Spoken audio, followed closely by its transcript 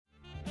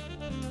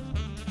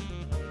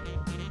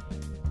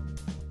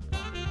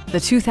the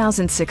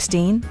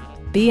 2016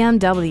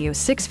 BMW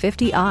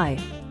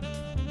 650i.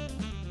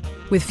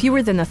 With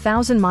fewer than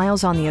 1,000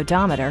 miles on the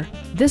odometer,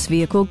 this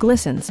vehicle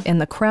glistens in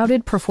the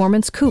crowded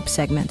performance coupe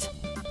segment.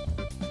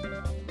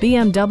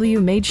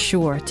 BMW made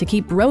sure to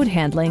keep road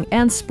handling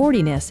and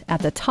sportiness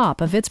at the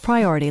top of its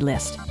priority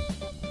list.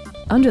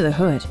 Under the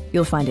hood,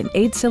 you'll find an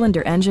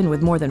 8-cylinder engine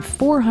with more than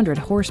 400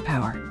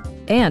 horsepower.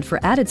 And for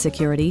added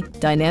security,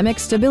 dynamic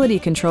stability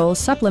control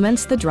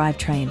supplements the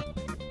drivetrain.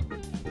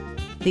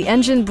 The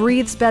engine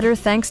breathes better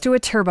thanks to a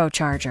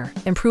turbocharger,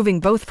 improving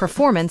both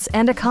performance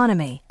and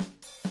economy.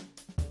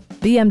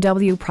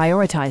 BMW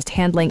prioritized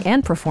handling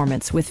and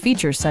performance with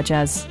features such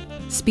as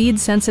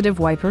speed-sensitive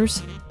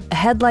wipers, a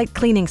headlight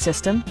cleaning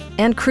system,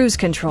 and cruise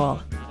control.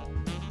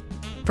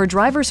 For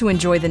drivers who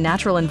enjoy the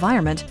natural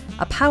environment,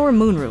 a power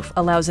moonroof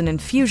allows an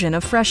infusion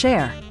of fresh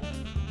air.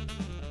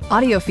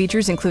 Audio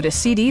features include a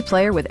CD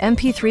player with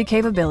MP3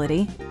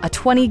 capability, a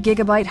 20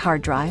 gigabyte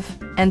hard drive,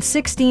 and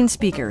 16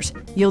 speakers,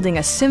 yielding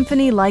a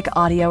symphony-like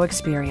audio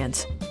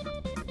experience.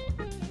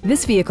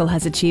 This vehicle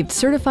has achieved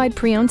certified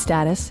pre-owned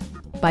status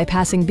by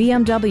passing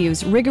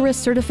BMW's rigorous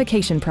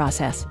certification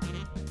process.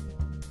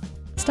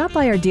 Stop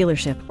by our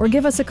dealership or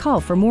give us a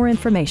call for more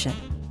information.